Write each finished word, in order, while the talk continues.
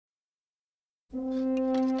While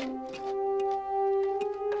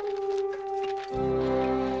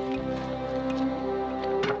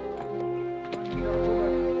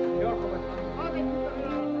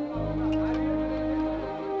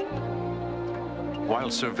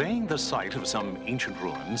surveying the site of some ancient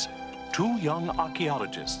ruins, two young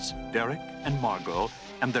archaeologists, Derek and Margot,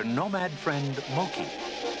 and their nomad friend, Moki,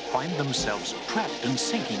 find themselves trapped and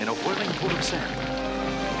sinking in a whirling pool of sand.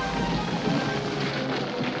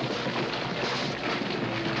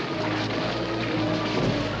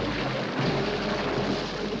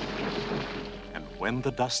 And when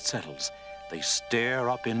the dust settles, they stare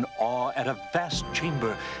up in awe at a vast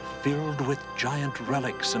chamber filled with giant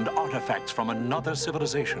relics and artifacts from another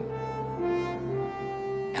civilization.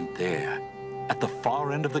 And there, at the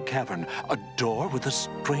far end of the cavern, a door with a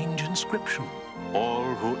strange inscription. All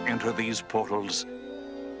who enter these portals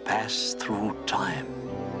pass through time.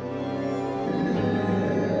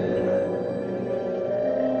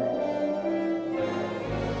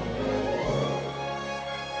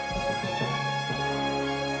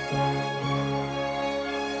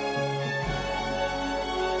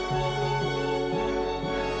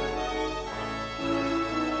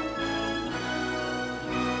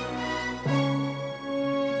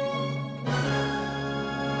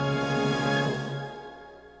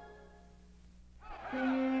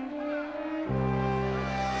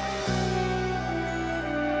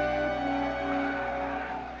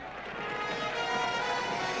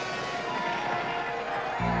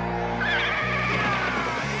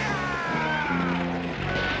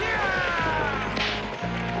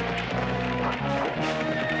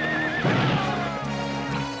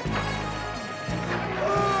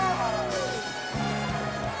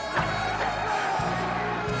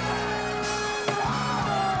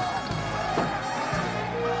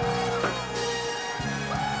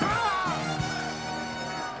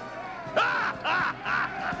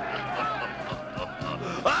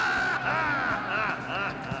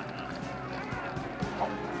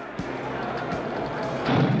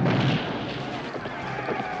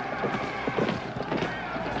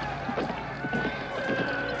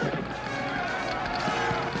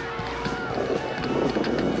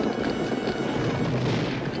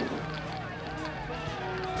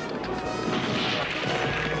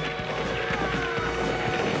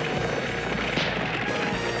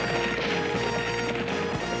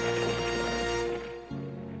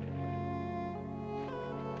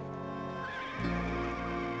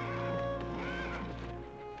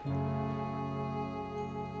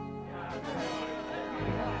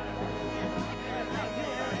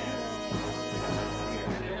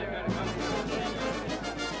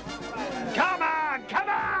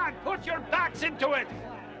 Into it!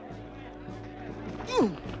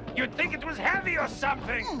 You'd think it was heavy or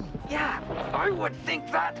something! Yeah, I would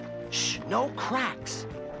think that. Shh, no cracks.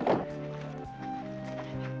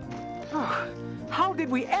 Oh, how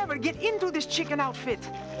did we ever get into this chicken outfit?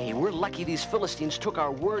 Hey, we're lucky these Philistines took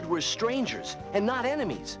our word we're strangers and not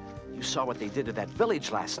enemies. You saw what they did to that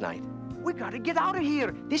village last night. We gotta get out of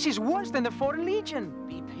here. This is worse than the Foreign Legion.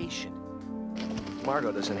 Be patient.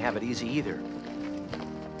 Margot doesn't have it easy either.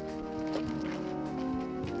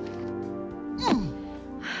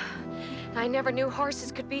 I never knew horses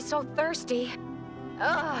could be so thirsty.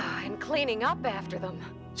 Ugh, and cleaning up after them.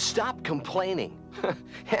 Stop complaining.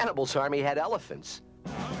 Hannibal's army had elephants.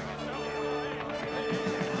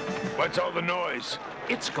 What's all the noise?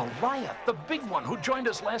 It's Goliath, the big one who joined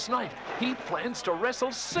us last night. He plans to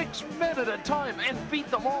wrestle 6 men at a time and beat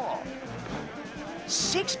them all.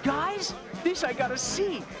 6 guys? This I gotta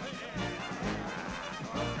see.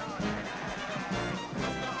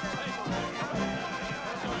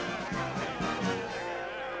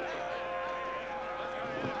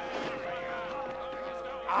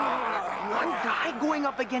 One guy going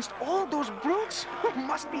up against all those brutes?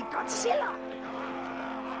 Must be Godzilla.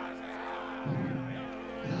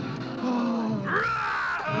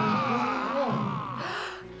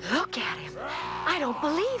 Look at him. I don't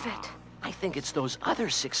believe it. I think it's those other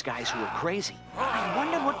 6 guys who are crazy. I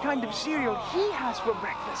wonder what kind of cereal he has for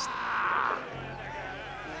breakfast.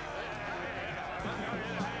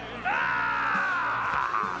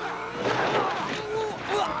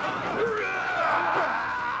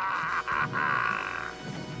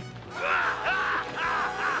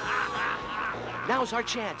 Now's our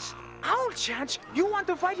chance. Our chance? You want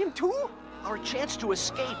to fight him too? Our chance to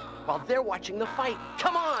escape while they're watching the fight.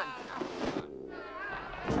 Come on!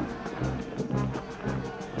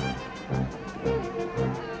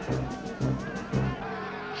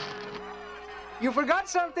 You forgot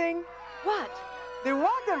something. What? The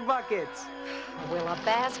water buckets. Will a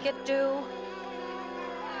basket do?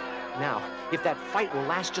 Now, if that fight will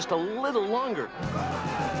last just a little longer.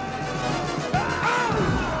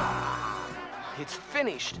 It's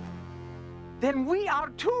finished. Then we are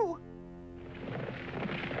too.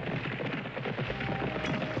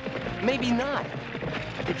 Maybe not.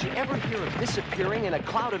 Did you ever hear of disappearing in a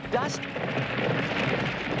cloud of dust?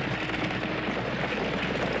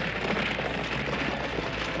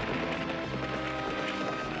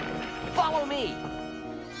 Follow me.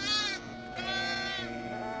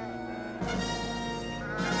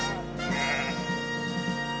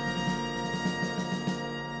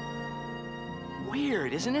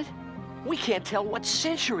 Weird, isn't it? We can't tell what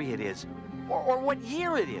century it is, or what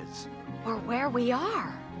year it is. Or where we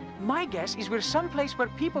are. My guess is we're someplace where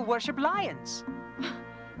people worship lions.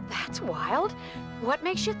 That's wild. What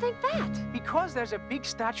makes you think that? Because there's a big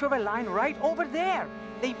statue of a lion right over there.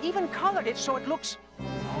 They've even colored it so it looks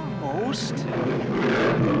almost...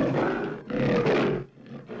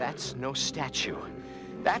 That's no statue.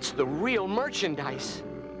 That's the real merchandise.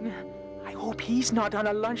 I hope he's not on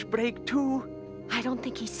a lunch break, too. I don't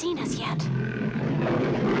think he's seen us yet.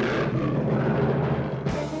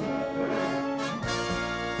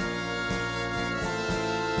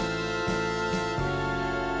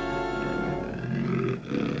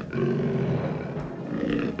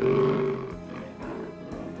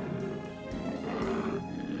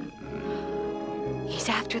 He's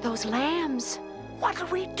after those lambs. What'll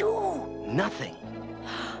we do? Nothing.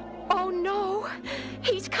 Oh, no.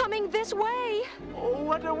 He's coming this way. Oh,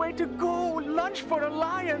 what a way to go. Lunch for a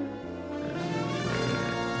lion.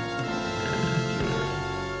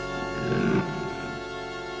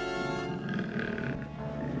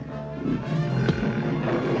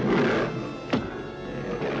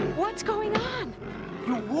 What's going on?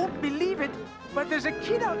 You won't believe it, but there's a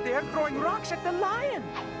kid out there throwing rocks at the lion.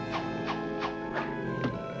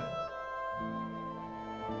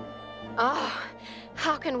 Oh,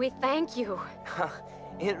 how can we thank you?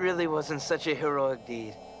 It really wasn't such a heroic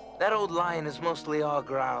deed. That old lion is mostly all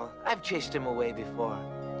growl. I've chased him away before.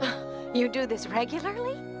 You do this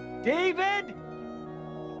regularly? David!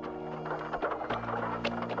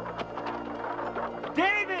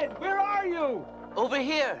 David, where are you? Over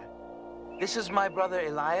here! This is my brother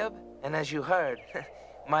Eliab, and as you heard,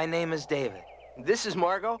 my name is David. This is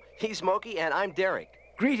Margot, he's Moki, and I'm Derek.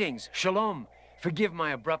 Greetings, shalom. Forgive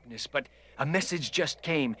my abruptness, but a message just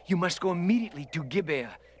came. You must go immediately to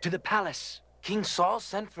Gibeah, to the palace. King Saul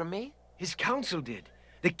sent for me? His council did.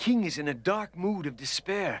 The king is in a dark mood of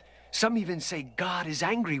despair. Some even say God is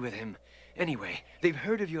angry with him. Anyway, they've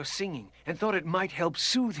heard of your singing and thought it might help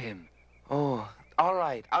soothe him. Oh, all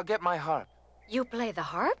right. I'll get my harp. You play the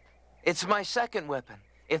harp? It's my second weapon.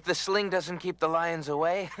 If the sling doesn't keep the lions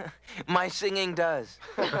away, my singing does.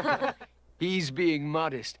 He's being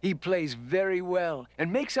modest. He plays very well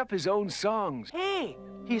and makes up his own songs. Hey,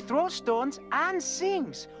 he throws stones and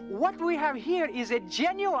sings. What we have here is a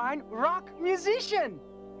genuine rock musician.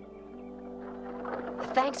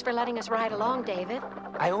 Thanks for letting us ride along, David.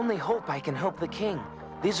 I only hope I can help the king.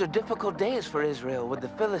 These are difficult days for Israel with the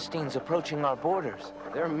Philistines approaching our borders.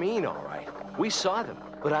 They're mean, all right. We saw them.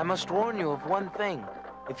 But I must warn you of one thing.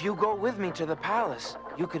 If you go with me to the palace,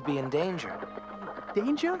 you could be in danger.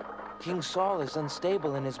 Danger? King Saul is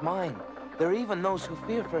unstable in his mind. There are even those who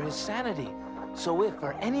fear for his sanity. So if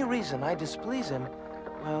for any reason I displease him,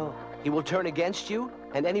 well... He will turn against you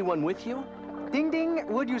and anyone with you? Ding ding,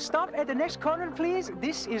 would you stop at the next corner, please?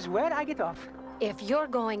 This is where I get off. If you're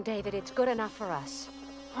going, David, it's good enough for us.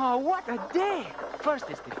 Oh, what a day! First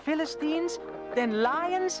it's the Philistines, then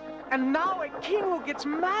lions, and now a king who gets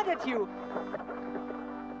mad at you.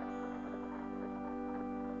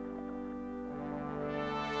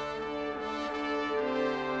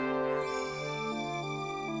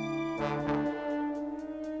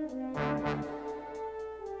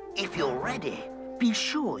 If you're ready, be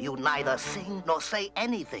sure you neither sing nor say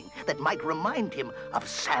anything that might remind him of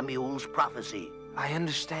Samuel's prophecy. I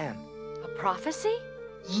understand. A prophecy?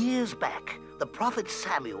 Years back, the prophet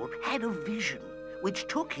Samuel had a vision which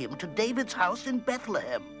took him to David's house in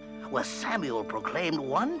Bethlehem, where Samuel proclaimed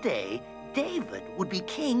one day David would be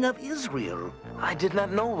king of Israel. I did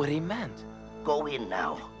not know what he meant. Go in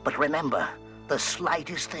now, but remember, the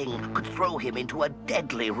slightest thing could throw him into a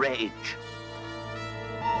deadly rage.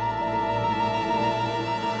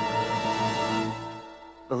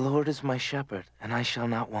 The Lord is my shepherd, and I shall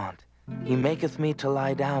not want. He maketh me to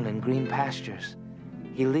lie down in green pastures.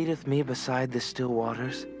 He leadeth me beside the still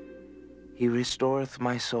waters. He restoreth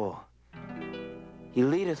my soul. He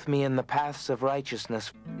leadeth me in the paths of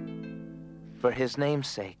righteousness for his name's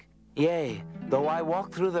sake. Yea, though I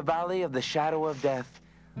walk through the valley of the shadow of death,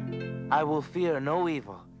 I will fear no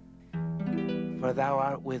evil, for thou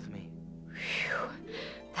art with me. Phew,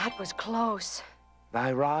 that was close.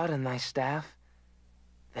 Thy rod and thy staff,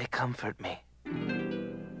 they comfort me.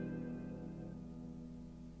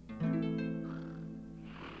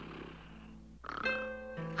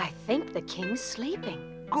 I think the king's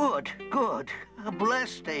sleeping. Good, good.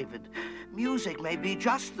 Bless David. Music may be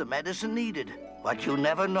just the medicine needed, but you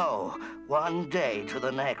never know, one day to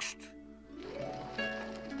the next.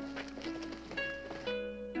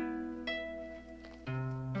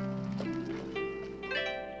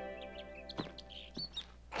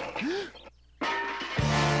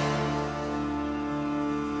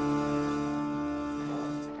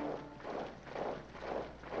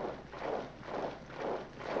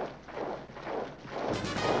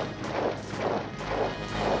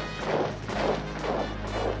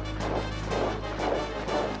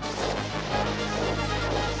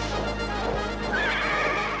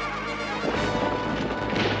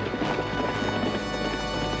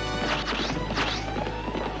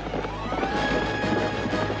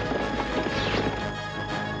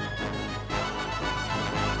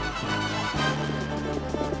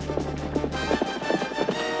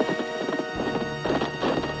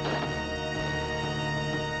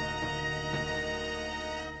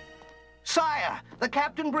 Sire, the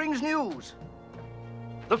captain brings news.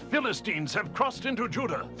 The Philistines have crossed into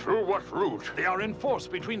Judah. Through what route? They are in force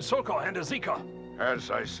between Soko and Azekah. As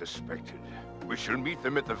I suspected. We shall meet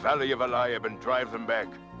them at the Valley of Eliab and drive them back.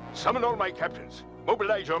 Summon all my captains.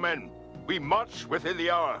 Mobilize your men. We march within the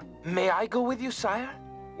hour. May I go with you, sire?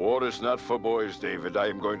 War is not for boys, David. I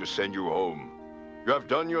am going to send you home. You have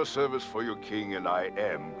done your service for your king, and I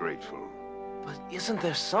am grateful. But isn't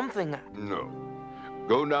there something... No.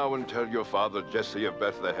 Go now and tell your father, Jesse of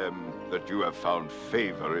Bethlehem, that you have found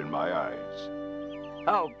favor in my eyes.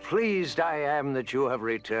 How pleased I am that you have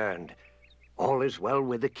returned. All is well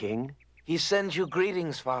with the king? He sends you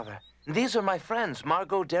greetings, father. These are my friends,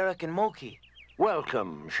 Margot, Derek, and Moki.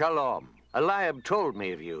 Welcome, Shalom. Eliab told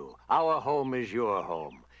me of you. Our home is your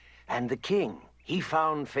home. And the king, he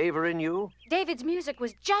found favor in you? David's music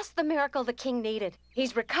was just the miracle the king needed.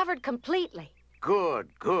 He's recovered completely. Good,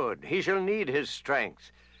 good. He shall need his strength.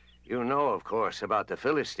 You know, of course, about the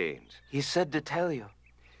Philistines. He said to tell you.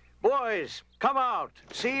 Boys, come out.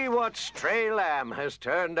 See what stray lamb has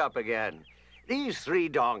turned up again. These 3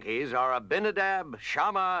 donkeys are Abinadab,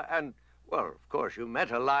 Shammah, and, well, of course, you met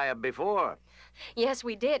Eliab before. Yes,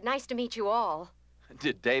 we did. Nice to meet you all.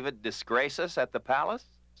 Did David disgrace us at the palace?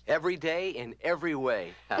 Every day, in every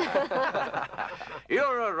way.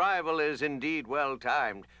 Your arrival is indeed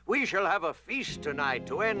well-timed. We shall have a feast tonight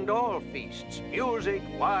to end all feasts. Music,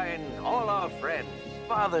 wine, all our friends.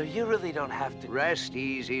 Father, you really don't have to... Rest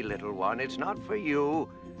easy, little one. It's not for you.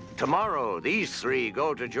 Tomorrow, these 3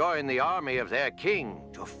 go to join the army of their king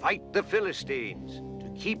to fight the Philistines, to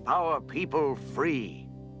keep our people free.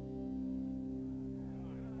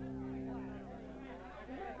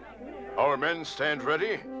 Our men stand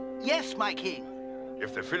ready? Yes, my king.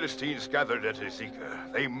 If the Philistines gathered at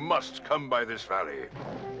Azekah, they must come by this valley.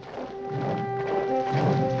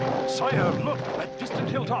 Sire, look, that distant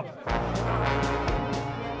hilltop.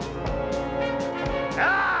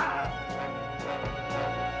 Ah!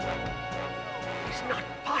 It's not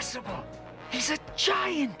possible. He's a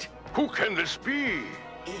giant. Who can this be?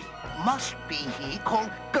 It must be he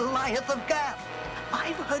called Goliath of Gath.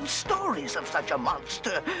 I've heard stories of such a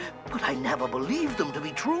monster, but I never believed them to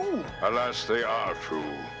be true. Alas, they are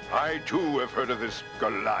true. I, too, have heard of this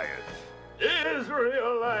Goliath.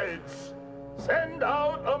 Israelites, send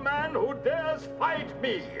out a man who dares fight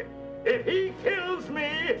me. If he kills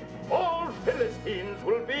me, all Philistines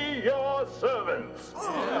will be your servants.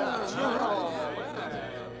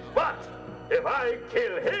 But if I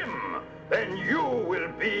kill him, then you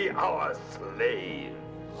will be our slave.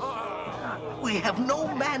 We have no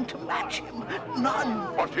man to match him.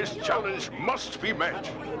 None. But his challenge must be met.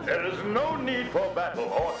 There is no need for battle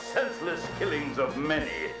or senseless killings of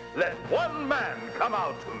many. Let one man come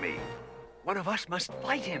out to me. One of us must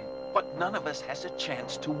fight him. But none of us has a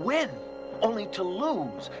chance to win, only to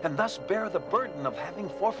lose, and thus bear the burden of having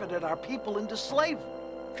forfeited our people into slavery.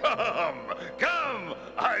 Come, come!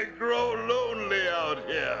 I grow lonely out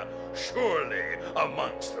here. Surely,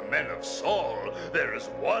 amongst the men of Saul, there is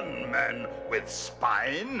one man with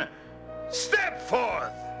spine. Step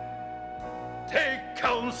forth! Take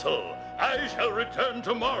counsel. I shall return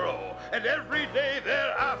tomorrow, and every day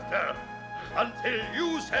thereafter, until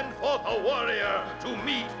you send forth a warrior to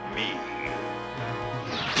meet me.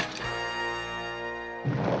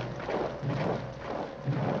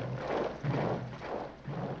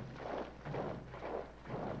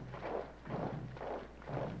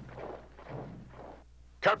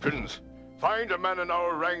 Captains, find a man in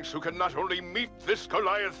our ranks who can not only meet this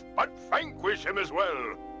Goliath, but vanquish him as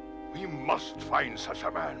well. We must find such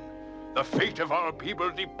a man. The fate of our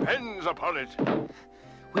people depends upon it.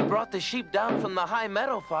 We brought the sheep down from the high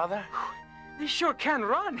meadow, Father. They sure can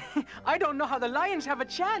run. I don't know how the lions have a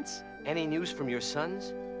chance. Any news from your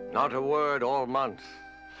sons? Not a word all month.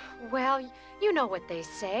 Well, you know what they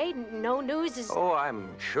say. No news is... Oh,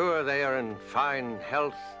 I'm sure they are in fine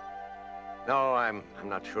health. No, I'm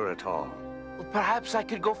not sure at all. Well, perhaps I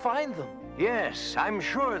could go find them. Yes, I'm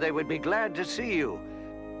sure they would be glad to see you.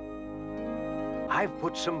 I've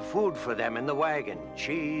put some food for them in the wagon.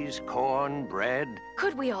 Cheese, corn, bread.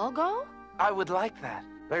 Could we all go? I would like that.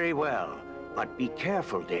 Very well. But be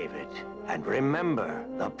careful, David. And remember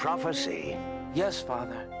the prophecy. Yes,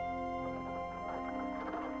 Father.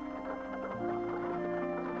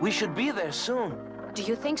 We should be there soon. Do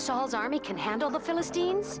you think Saul's army can handle the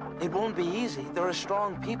Philistines? It won't be easy. They're a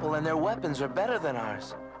strong people and their weapons are better than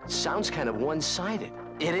ours. Sounds kind of one-sided.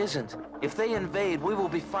 It isn't. If they invade, we will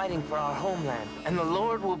be fighting for our homeland, and the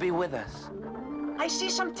Lord will be with us. I see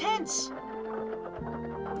some tents.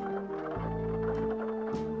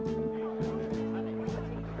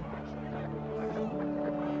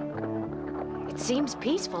 It seems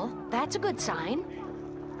peaceful. That's a good sign.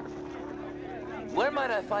 Where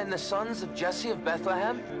might I find the sons of Jesse of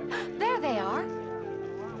Bethlehem? There they are.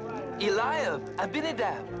 Eliab,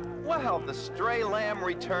 Abinadab. Well, the stray lamb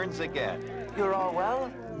returns again. You're all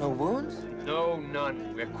well? No wounds? No,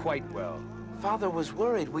 none. We're quite well. Father was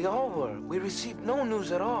worried. We all were. We received no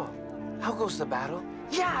news at all. How goes the battle?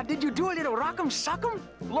 Yeah, did you do a little rock'em sock'em?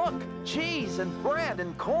 Look, cheese and bread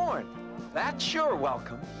and corn. That's sure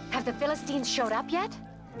welcome. Have the Philistines showed up yet?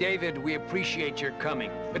 David, we appreciate your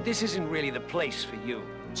coming, but this isn't really the place for you.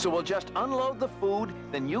 So we'll just unload the food,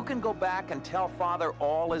 then you can go back and tell Father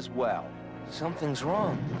all is well. Something's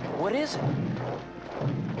wrong. What is it?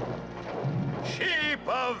 Sheep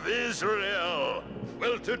of Israel,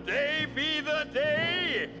 will today be the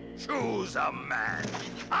day? Choose a man.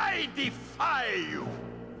 I defy you.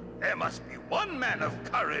 There must be one man of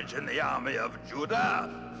courage in the army of Judah.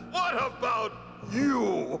 What about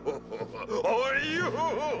you? Or you?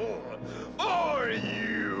 Or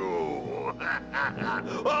you?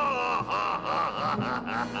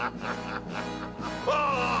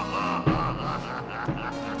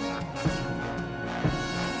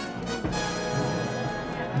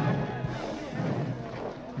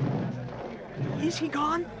 Is he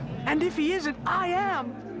gone? And if he isn't, I am.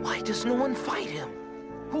 Why does no one fight him?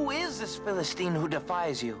 Who is this Philistine who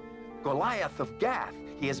defies you? Goliath of Gath.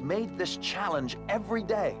 He has made this challenge every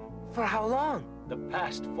day. For how long? The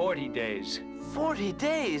past 40 days. 40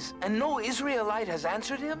 days, and no Israelite has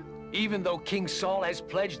answered him? Even though King Saul has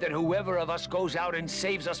pledged that whoever of us goes out and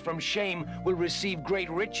saves us from shame will receive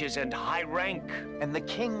great riches and high rank. And the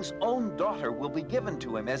king's own daughter will be given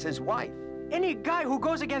to him as his wife. Any guy who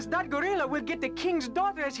goes against that gorilla will get the king's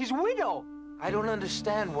daughter as his widow. I don't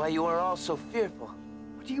understand why you are all so fearful.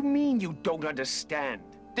 What do you mean you don't understand?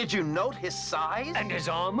 Did you note his size? And his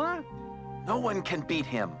armor? No one can beat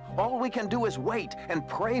him. All we can do is wait and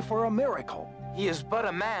pray for a miracle. He is but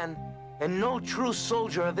a man, and no true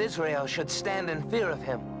soldier of Israel should stand in fear of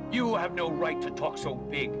him. You have no right to talk so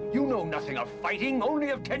big. You know nothing of fighting,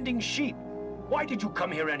 only of tending sheep. Why did you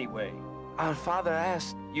come here anyway? Our father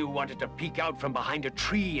asked. You wanted to peek out from behind a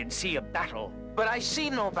tree and see a battle. But I see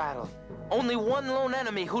no battle. Only one lone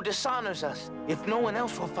enemy who dishonors us. If no one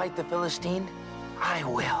else will fight the Philistine, I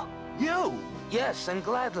will. You? Yes, and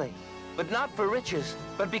gladly. But not for riches,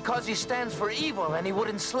 but because he stands for evil and he would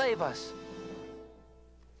enslave us.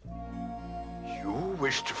 You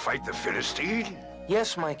wish to fight the Philistine?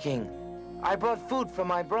 Yes, my king. I brought food for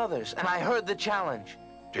my brothers, and I heard the challenge.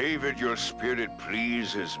 David, your spirit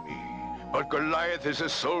pleases me. But Goliath is a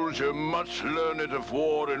soldier much learned of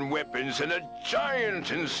war and weapons, and a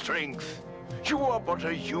giant in strength. You are but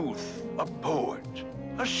a youth, a poet,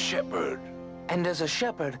 a shepherd. And as a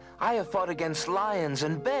shepherd, I have fought against lions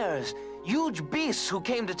and bears, huge beasts who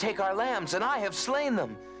came to take our lambs, and I have slain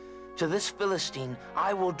them. To this Philistine,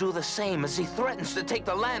 I will do the same as he threatens to take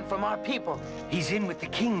the land from our people. He's in with the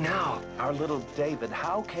king now. Our little David,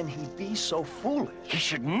 how can he be so foolish? He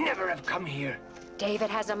should never have come here. David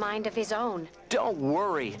has a mind of his own. Don't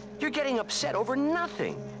worry. You're getting upset over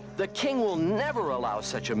nothing. The king will never allow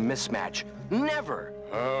such a mismatch. Never.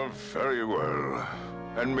 Very well.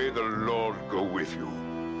 And may the Lord go with you.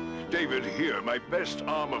 David, here, my best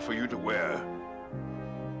armor for you to wear.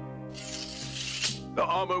 The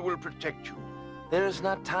armor will protect you. There is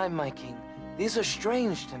not time, my king. These are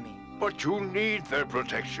strange to me. But you need their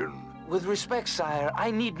protection. With respect, sire,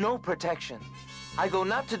 I need no protection. I go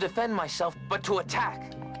not to defend myself, but to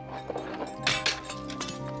attack.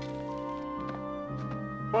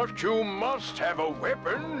 But you must have a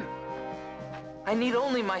weapon. I need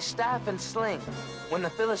only my staff and sling. When the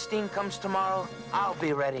Philistine comes tomorrow, I'll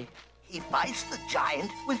be ready. He fights the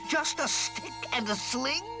giant with just a stick and a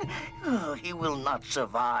sling? Oh, he will not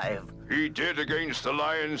survive. He did against the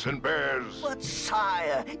lions and bears. But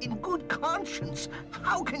sire, in good conscience,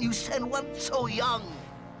 how can you send one so young?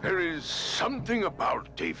 There is something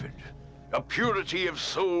about David, a purity of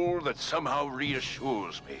soul that somehow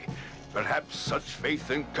reassures me. Perhaps such faith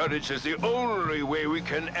and courage is the only way we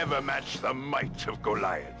can ever match the might of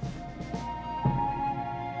Goliath.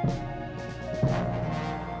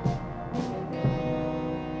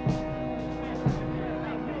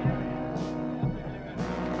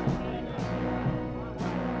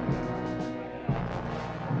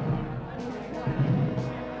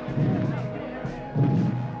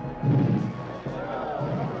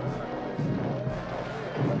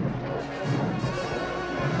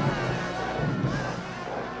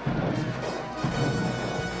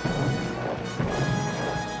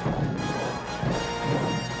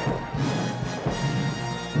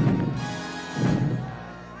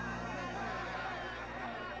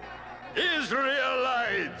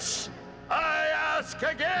 Israelites, I ask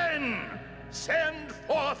again, send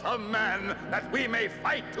forth a man that we may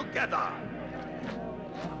fight together.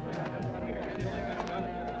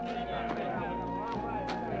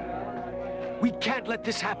 We can't let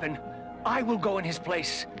this happen. I will go in his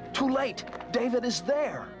place. Too late. David is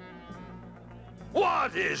there.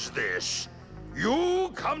 What is this?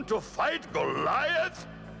 You come to fight Goliath?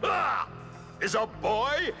 Ah! Is a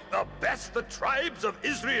boy the best the tribes of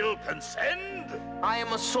Israel can send? I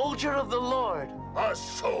am a soldier of the Lord. A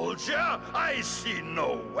soldier? I see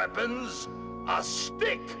no weapons. A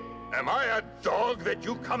stick? Am I a dog that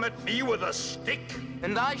you come at me with a stick?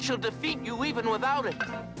 And I shall defeat you even without it.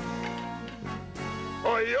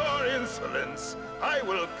 For your insolence, I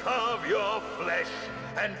will carve your flesh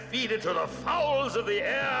and feed it to the fowls of the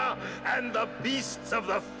air and the beasts of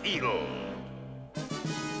the field.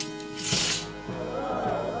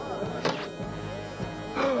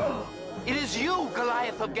 It is you,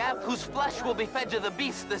 Goliath of Gath, whose flesh will be fed to the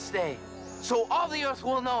beasts this day. So all the earth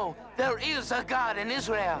will know there is a God in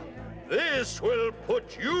Israel. This will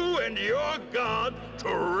put you and your God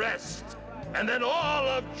to rest. And then all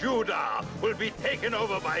of Judah will be taken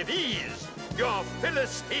over by these, your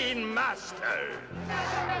Philistine masters.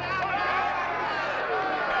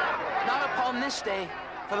 Not upon this day,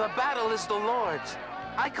 for the battle is the Lord's.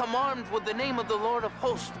 I come armed with the name of the Lord of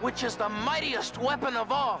hosts, which is the mightiest weapon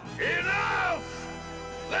of all. Enough!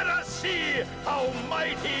 Let us see how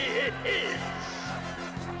mighty it is.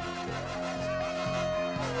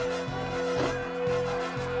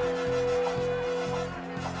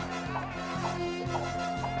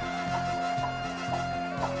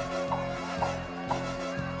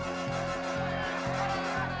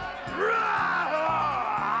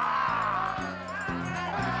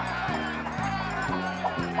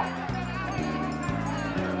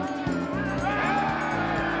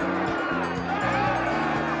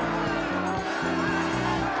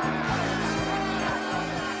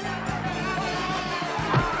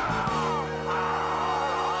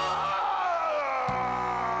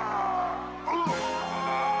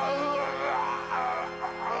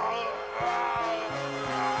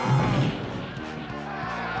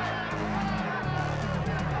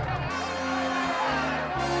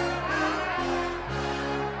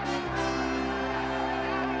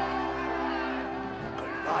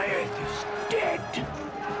 Goliath is dead.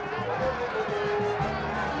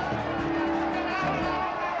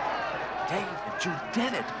 David, you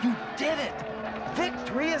did it. You did it.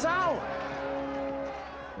 Victory is ours.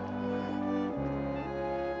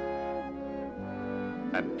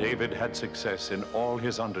 And David had success in all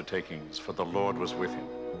his undertakings, for the Lord was with him.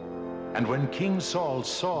 And when King Saul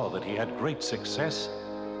saw that he had great success,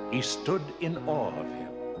 he stood in awe of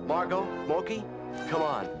him. Margot, Loki, come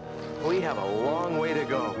on. We have a long way to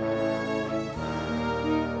go.